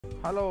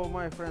Hello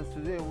my friends,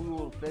 today we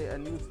will play a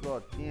new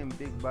slot, Team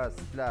Big Bass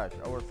Splash.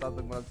 Our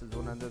starting balance is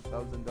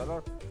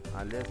 $100,000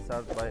 and let's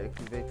start by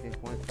activating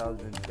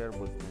 1,000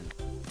 turbo spins.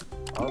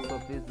 Also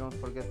please don't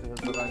forget to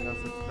hit the like and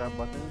subscribe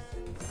buttons.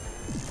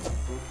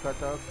 Two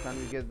cutouts, can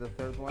we get the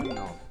third one?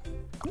 No.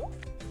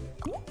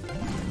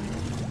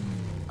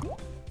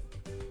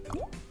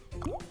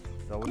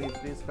 So we need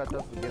 3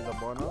 cutouts to get the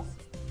bonus.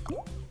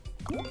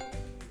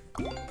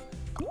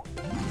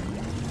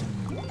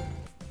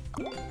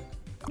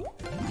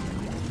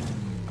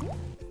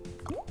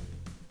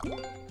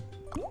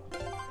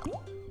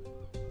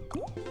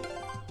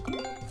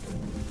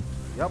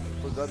 Yep,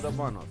 we got the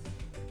bonus.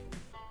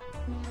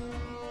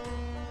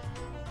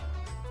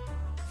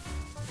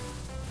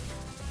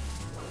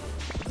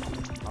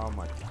 How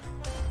much?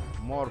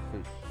 More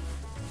fish.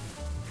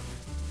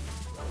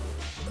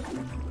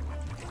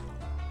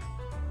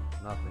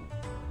 Nothing.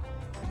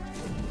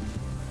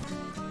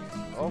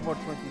 Over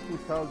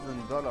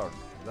 $22,000.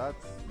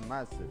 That's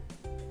massive.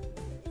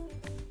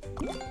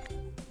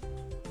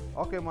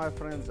 Okay my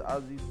friends,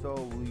 as you saw,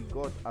 we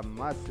got a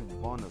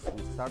massive bonus.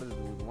 We started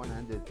with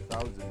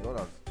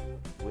 $100,000.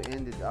 We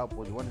ended up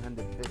with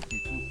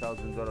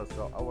 $152,000.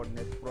 So our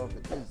net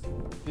profit is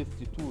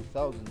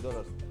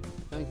 $52,000.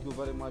 Thank you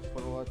very much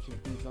for watching.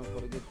 Please don't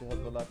forget to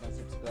hit the like and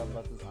subscribe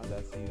buttons, and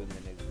I'll see you in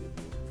the next video.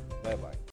 Bye bye.